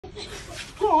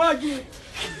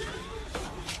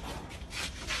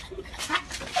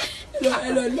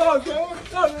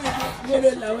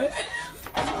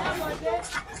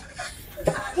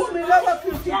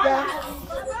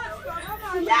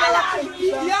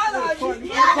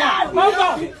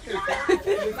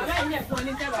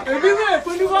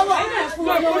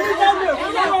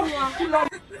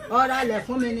Ora le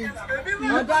fún mi ni.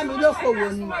 Ọ̀dá mi ló kòwò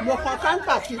ni. Mo kọ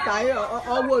káńtà síta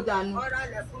ọwọ́ dànù.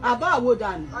 Àbá àwọ̀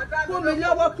dànù. Fún mi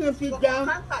lọ́wọ́ kí n fi jẹun.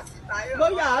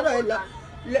 Bóyá àárọ̀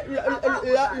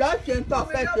lọ ṣe ń tọ́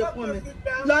fẹ́ ṣe fún mi.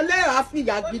 Lọ lẹ́yìn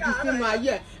àfìyà gidi sínú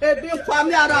ayé. Ebi ń pa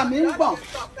mí, ara mi ń gbọ̀n.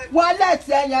 Wọlé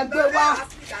tí ẹyẹ gbé wá.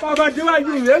 Bàbá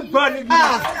Díwájú rẹ̀ gbọ́ ni bí.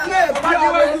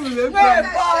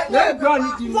 Lè gbọ́ ni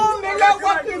bí. Fún mi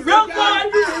lọ́wọ́ kí n fi jẹun.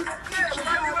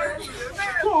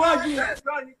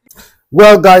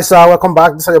 Well, guys, welcome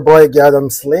back. This is your boy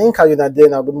Adam's Link. How you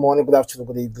doing now? Good morning, good afternoon,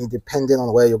 good evening, depending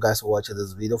on where you guys are watching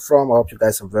this video from. I hope you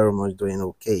guys are very much doing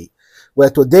okay. Well,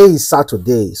 today is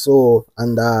Saturday, so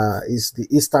it's the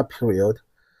Easter period.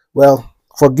 Well,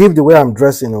 forgive the way I'm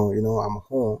dressing. You know, I'm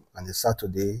home and it's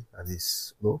Saturday, and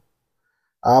it's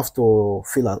I have to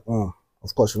feel at home.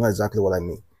 Of course, you know exactly what I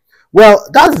mean. Well,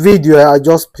 that video I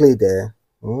just played there.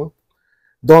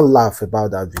 Don't laugh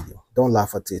about that video. Don't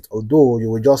laugh at it. Although you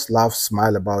will just laugh,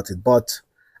 smile about it. But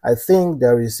I think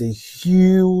there is a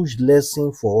huge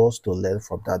lesson for us to learn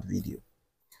from that video.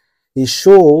 It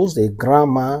shows a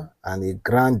grandma and a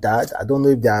granddad. I don't know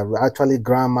if they are actually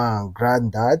grandma and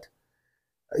granddad,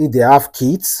 if they have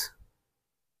kids.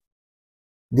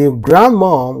 The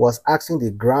grandmom was asking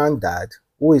the granddad,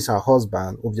 who is her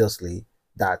husband, obviously,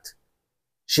 that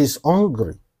she's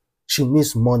hungry. She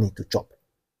needs money to chop.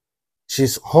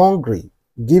 She's hungry.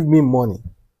 Give me money.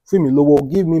 Give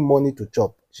me money to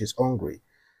chop. She's hungry.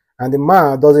 And the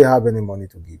man doesn't have any money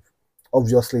to give.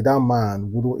 Obviously, that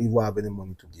man wouldn't even have any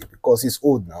money to give because he's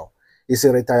old now. He's a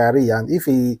retiree. And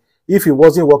if he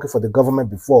wasn't working for the government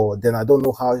before, then I don't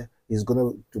know how he's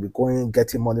going to be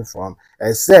getting money from,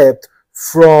 except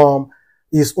from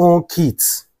his own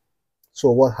kids.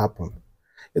 So what happened?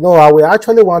 You know, I will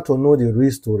actually want to know the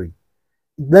real story.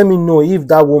 Let me know if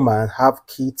that woman have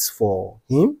kids for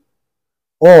him,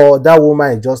 or that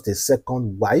woman is just a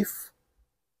second wife.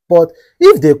 But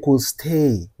if they could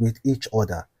stay with each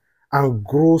other and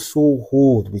grow so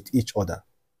old with each other,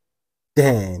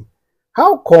 then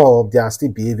how come they are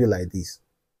still behaving like this?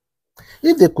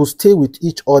 If they could stay with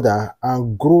each other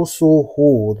and grow so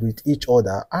old with each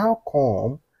other, how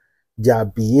come they are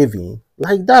behaving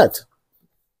like that?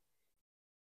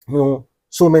 You know,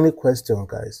 so many questions,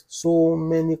 guys. So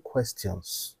many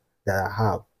questions that I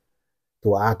have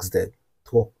to ask them.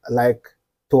 To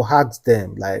ask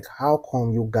them, like, how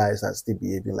come you guys are still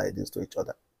behaving like this to each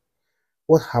other?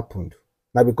 What happened?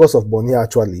 Now, because of money,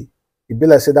 actually, it be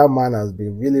like say that man has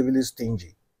been really, really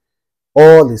stingy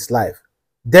all his life.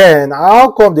 Then,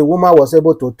 how come the woman was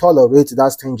able to tolerate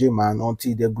that stingy man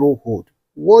until they grow old?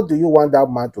 What do you want that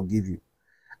man to give you?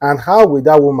 And how will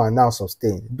that woman now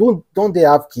sustain? Don't they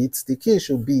have kids? The kids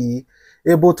should be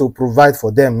able to provide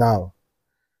for them now.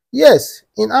 Yes,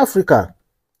 in Africa,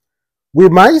 we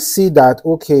might see that,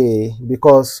 okay,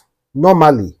 because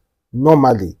normally,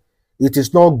 it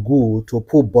is not good to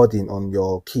put burden on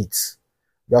your kids.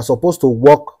 You are supposed to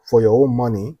work for your own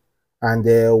money and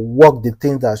work the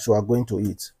things that you are going to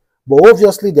eat. But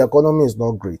obviously, the economy is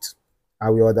not great,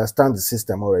 and we understand the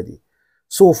system already.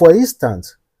 So, for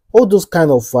instance, all those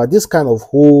this kind of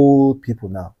old people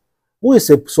now, who is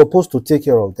supposed to take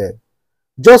care of them?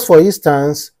 Just for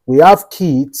instance, we have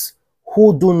kids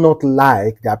who do not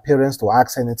like their parents to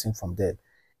ask anything from them.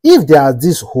 If they are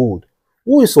this old,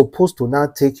 who is supposed to now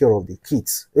take care of the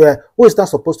kids? Who is not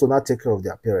supposed to now take care of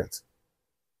their parents?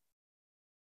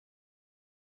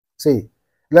 See,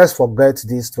 let's forget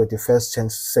this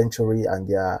 21st century and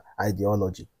their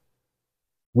ideology.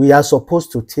 We are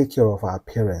supposed to take care of our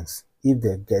parents if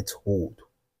they get old.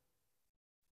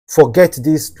 Forget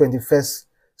this 21st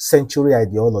century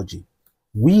ideology.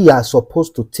 We are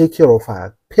supposed to take care of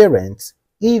our parents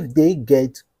if they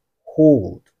get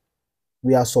old.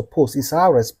 We are supposed, it's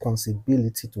our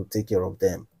responsibility to take care of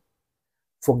them.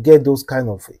 Forget those kind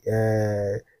of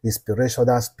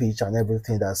inspirational speech and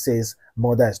everything that says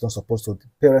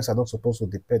parents are not supposed to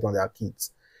depend on their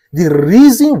kids. The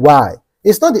reason why,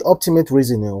 it's not the ultimate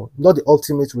reason,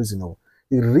 the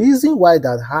reason why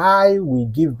that I will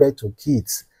give birth to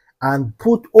kids and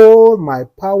put all my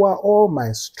power, all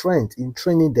my strength in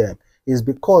training them is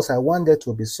because I want there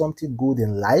to be something good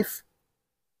in life.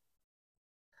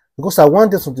 Because I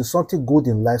want them to do something good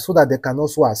in life so that they can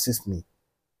also assist me.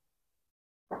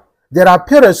 There are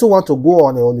parents who want to go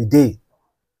on a holiday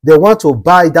They want to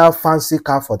buy that fancy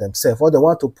car for themselves, or they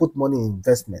want to put money in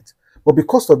investment. But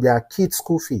because of their kids'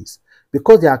 school fees,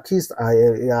 because their kids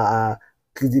are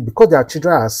because their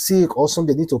children are sick or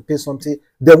something, they need to pay something,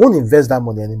 they won't invest that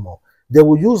money anymore. They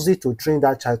will use it to train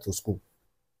that child to school.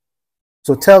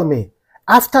 So tell me,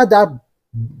 after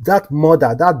that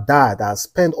mother, that dad has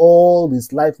spent all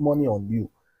his life money on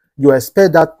you, you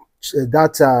expect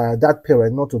that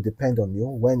parent not to depend on you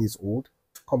when he's old?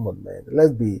 Come on, man.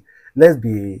 Let's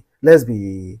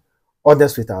be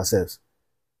honest with ourselves.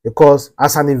 Because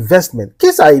as an investment,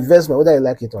 kids are investment, whether you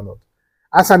like it or not.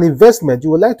 As an investment,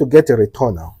 you would like to get a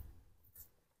return now.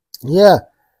 Yeah,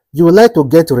 you would like to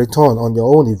get a return on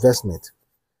your own investment.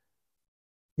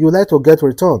 You would like to get a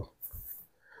return.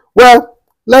 Well,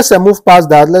 let's move past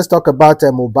that. Let's talk about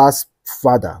Mohbad's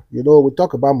father. You know, we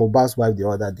talked about Mohbad's wife the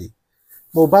other day.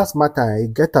 Mohbad's matter,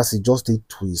 it get us just a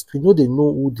twist. We know they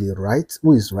know who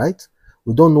is right.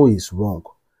 We don't know who's wrong.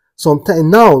 Sometimes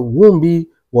now, Wumbi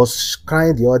was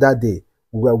crying the other day.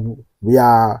 We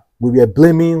were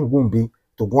blaming Wumbi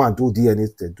to go and do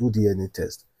DNA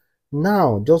test.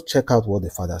 Now, just check out what the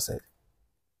father said.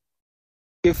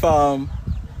 If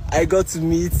I got to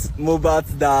meet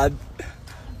Mohbad's dad.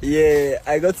 Yeah,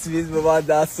 I got to meet Mohbad's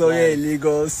dad somewhere in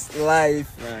Lagos live.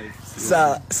 Right.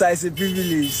 So it's a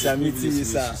privilege meeting you,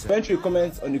 sir. I went to a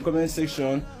comment on the comment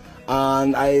section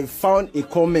and I found a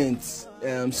comment.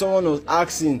 Someone was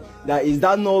asking that is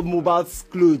that not Mohbad's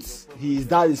clothes his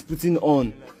dad is putting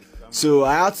on. So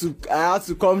I had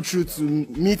to come through to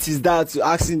meet his dad to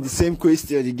ask him the same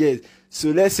question again. So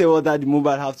let's see what Daddy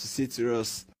Mohbad have to say to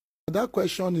us. That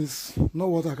question is not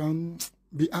what I can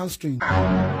be answering,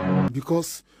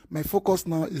 because my focus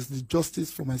now is the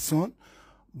justice for my son.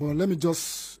 But let me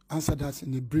just answer that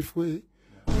in a brief way.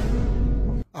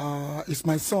 It's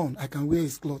my son. I can wear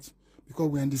his clothes because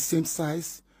we're in the same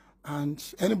size, and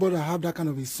anybody that have that kind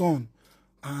of a son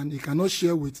and he cannot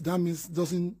share with, that means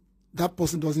that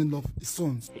person doesn't love his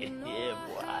sons. Yeah,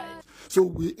 boy. So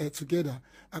we are together.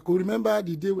 I could remember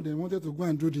the day when they wanted to go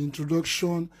and do the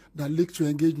introduction that leaked to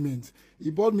engagement.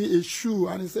 He bought me a shoe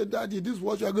and he said, Daddy, this is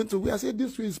what you are going to wear. I said,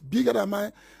 this shoe is bigger than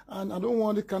mine and I don't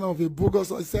want it kind of a bogus.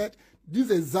 So I said, this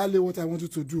is exactly what I want you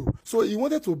to do. So he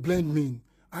wanted to blend me,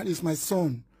 and it's my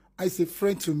son. He's a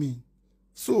friend to me.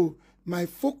 So my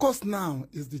focus now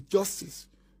is the justice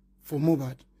for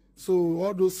Mohbad. So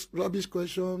all those rubbish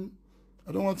questions,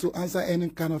 I don't want to answer any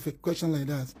kind of a question like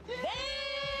that.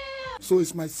 So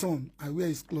it's my son. I wear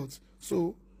his clothes.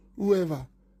 So whoever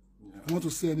want to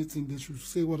say anything, they should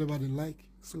say whatever they like.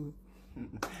 So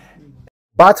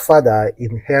Bad father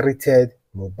inherited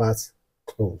Mohbad's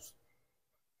clothes.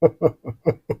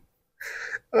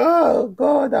 Oh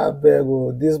God, I beg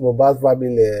you. This Mohbad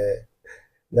family,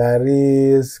 that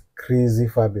is crazy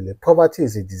family. Poverty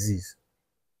is a disease.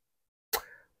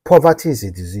 Poverty is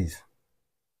a disease.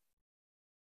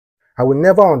 I will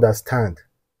never understand.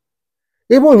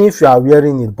 Even if you are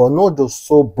wearing it, but not just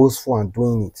so boastful and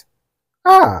doing it.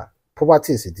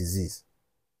 Poverty is a disease.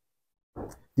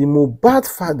 The Mohbad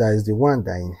father is the one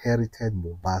that inherited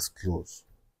Mohbad's clothes,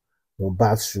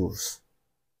 Mohbad's shoes.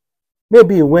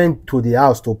 Maybe he went to the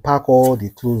house to pack all the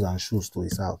clothes and shoes to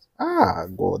his house.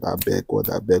 God, I beg, God,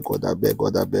 I beg, God, I beg,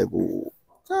 God, I beg. Oh.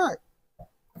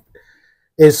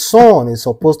 A son is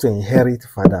supposed to inherit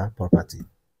father property.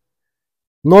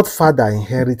 Not father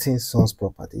inheriting son's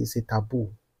property. It's a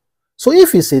taboo. So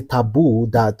if it's a taboo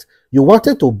that you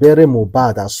wanted to bury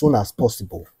Mohbad as soon as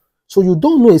possible, so you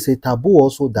don't know it's a taboo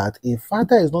also that a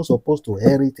father is not supposed to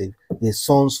inherit a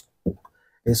son's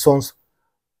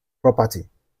property.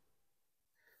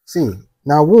 See,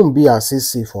 now Wumbi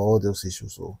assist for all those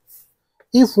issues. So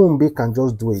if Wumbi can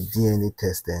just do a DNA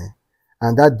test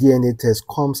and that DNA test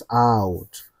comes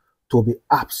out to be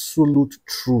absolute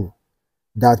true,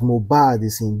 that Mohbad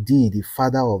is indeed the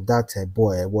father of that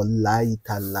boy, lie.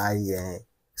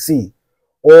 See,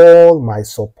 all my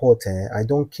support, I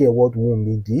don't care what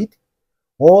Wumbi did,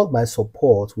 all my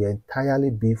support will entirely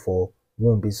be for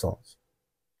Wumbi's sons.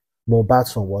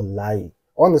 Mohbad's son will lie.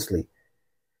 Honestly,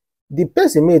 the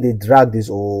person made they drag this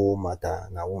whole matter,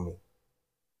 Naomi.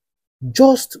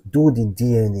 Just do the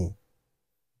DNA.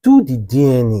 Do the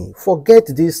DNA. Forget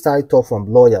this title from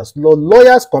lawyers.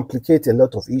 Lawyers complicate a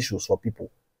lot of issues for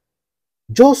people.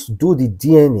 Just do the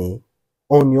DNA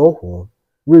on your own.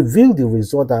 Reveal the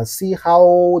result and see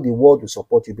how the world will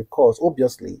support you, because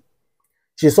obviously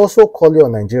she's also calling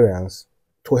on Nigerians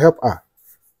to help her.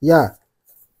 Yeah.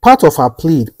 Part of her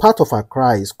plead, part of her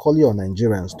cry is calling on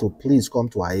Nigerians to please come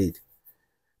to her aid.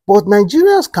 But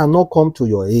Nigerians cannot come to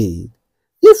your aid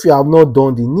if you have not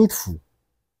done the needful.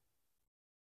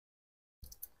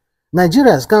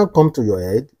 Nigerians can't come to your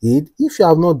aid if you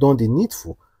have not done the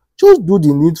needful. Just do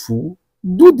the needful,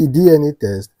 do the DNA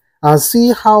test, and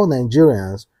see how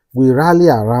Nigerians will rally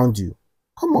around you.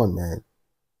 Come on, man.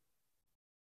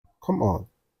 Come on.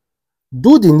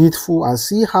 Do the needful and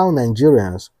see how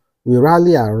Nigerians will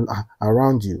rally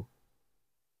around you.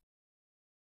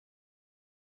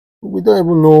 We don't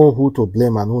even know who to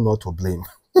blame and who not to blame.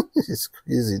 It's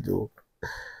crazy, though.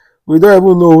 We don't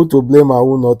even know who to blame and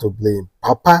who not to blame.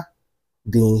 Papa,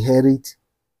 they inherit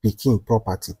pikin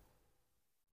property.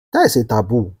 That is a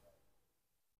taboo.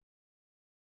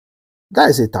 That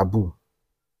is a taboo.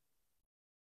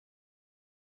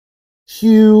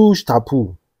 Huge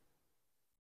taboo.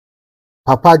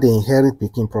 Papa, they inherit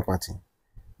pikin property.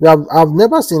 I've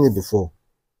never seen it before.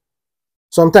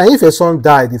 Sometimes if a son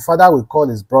died, the father will call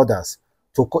his brothers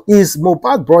to call. It's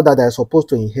Mohbad's brother that is supposed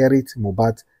to inherit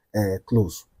Mohbad's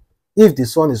clothes. If the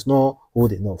son is not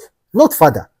old enough. Not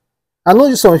father. I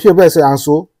know some people say, and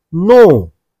so,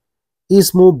 no.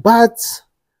 It's Mohbad's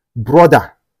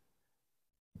brother.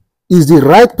 Is the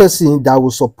right person that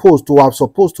was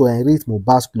supposed to inherit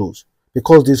Mohbad's clothes,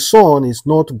 because the son is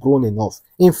not grown enough.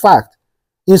 In fact,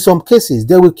 in some cases,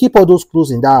 they will keep all those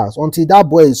clothes in the house until that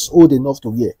boy is old enough to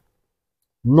wear.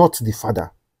 Not the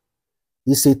father.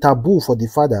 It's a taboo for the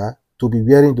father to be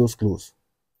wearing those clothes.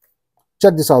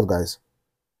 Check this out, guys.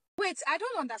 Wait, I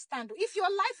don't understand. If your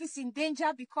life is in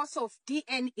danger because of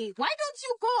DNA, why don't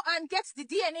you go and get the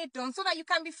DNA done so that you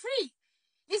can be free?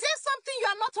 Is there something you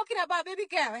are not talking about, baby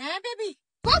girl? Baby?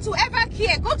 Go to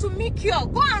Evercare, go to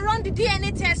MeCure, go and run the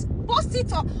DNA test, post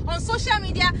it on social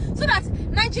media so that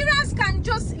Nigerians can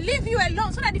just leave you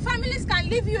alone, so that the families can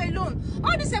leave you alone.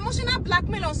 All this emotional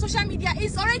blackmail on social media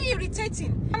is already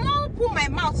irritating. I'm not putting my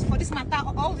mouth for this matter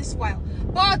all this while,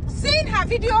 but seeing her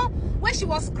video where she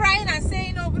was crying and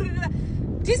saying, oh,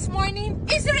 this morning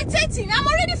is irritating. I'm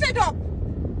already fed up.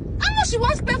 How much she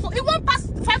wants to pay for? It won't pass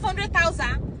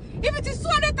 500,000. If it is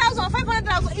 200,000 or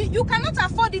 500,000, you cannot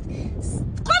afford it.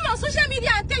 Come on social media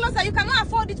and tell us that you cannot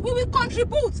afford it. We will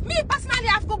contribute. Me personally,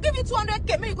 I have to give you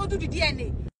 200K. May you go do the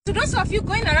DNA. To those of you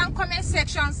going around comment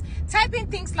sections, typing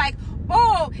things like,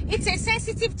 oh, it's a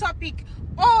sensitive topic.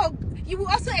 Oh, you will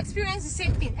also experience the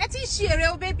same thing.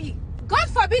 Baby. God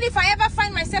forbid if I ever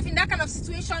find myself in that kind of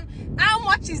situation, how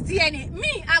much is DNA?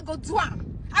 Me, I go do it.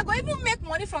 I go even make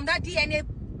money from that DNA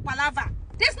palaver.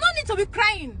 There's no need to be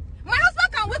crying. My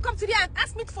husband can wake up today and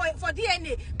ask me for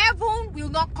DNA. Heaven will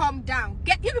not come down.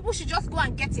 You people should just go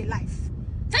and get a life.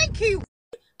 Thank you.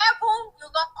 Heaven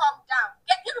will not come down.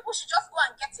 You people should just go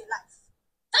and get a life.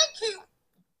 Thank you.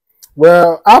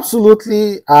 Well,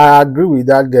 absolutely, I agree with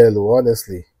that girl,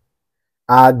 honestly.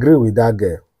 I agree with that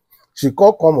girl. She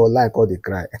can't come online call they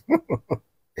cry.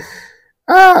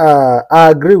 I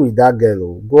agree with that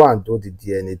girl. Go and do the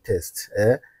DNA test.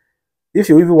 If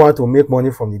you even want to make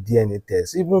money from the DNA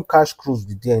test, even cash cruise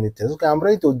the DNA test. Okay, I'm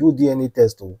ready to do DNA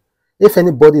test too. If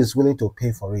anybody is willing to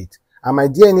pay for it. And my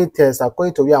DNA test,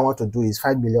 according to what I want to do, is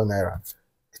 5 million naira.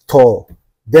 Tall.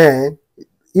 Then,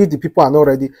 if the people are not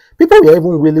ready, people were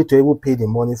even willing to even pay the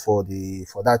money for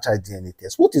that child DNA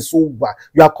test. What is so bad?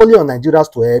 You are calling on Nigerians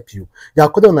to help you. You are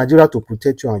calling on Nigeria to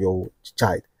protect you and your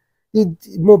child.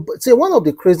 Say one of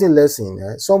the crazy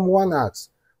lessons, someone asked,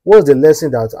 what's the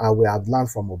lesson that I will have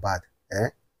learned from Mohbad?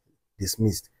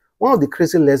 Dismissed. One of the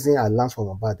crazy lessons I learned from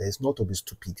Mohbad is not to be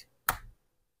stupid.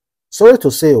 Sorry to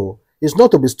say, it's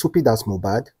not to be stupid as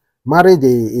Mohbad, married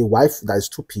a wife that is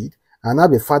stupid, and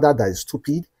have a father that is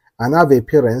stupid, and have a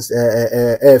parents,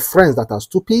 friends that are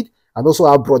stupid, and also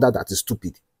have a brother that is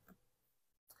stupid.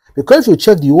 Because if you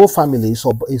check the whole family,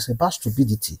 it's about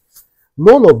stupidity.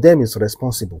 None of them is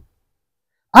responsible.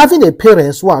 Having a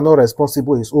parents who are not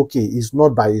responsible is okay. It's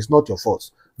not your fault.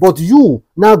 But you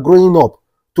now growing up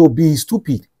to be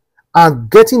stupid and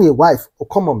getting a wife, oh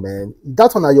come on, man,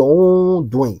 that's on your own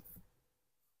doing.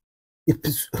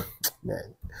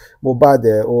 Man,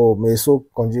 Mohbad, oh, may so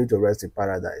continue to rest in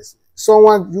paradise.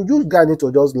 Someone, you just guys need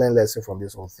to just learn lesson from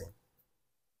this whole thing.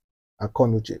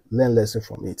 Learn lesson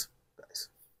from it, guys.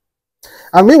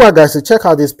 And meanwhile, guys, check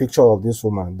out this picture of this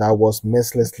woman that was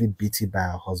mercilessly beaten by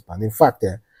her husband. In fact,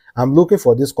 I'm looking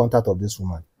for this contact of this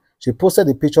woman. She posted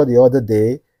the picture the other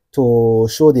day to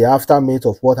show the aftermath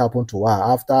of what happened to her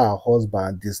after her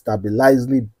husband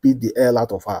destabilizedly beat the hell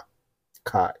out of her.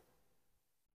 Kai.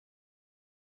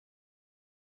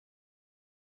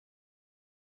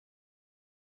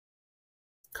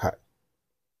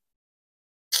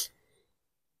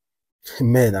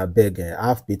 Men, I beg,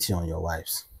 have pity on your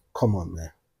wives. Come on,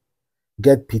 man.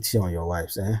 Get pity on your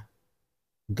wives,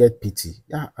 Get pity.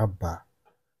 Yeah, Abba.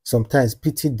 Sometimes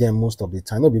pity them most of the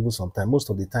time. Not people sometimes, most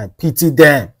of the time. Pity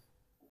them.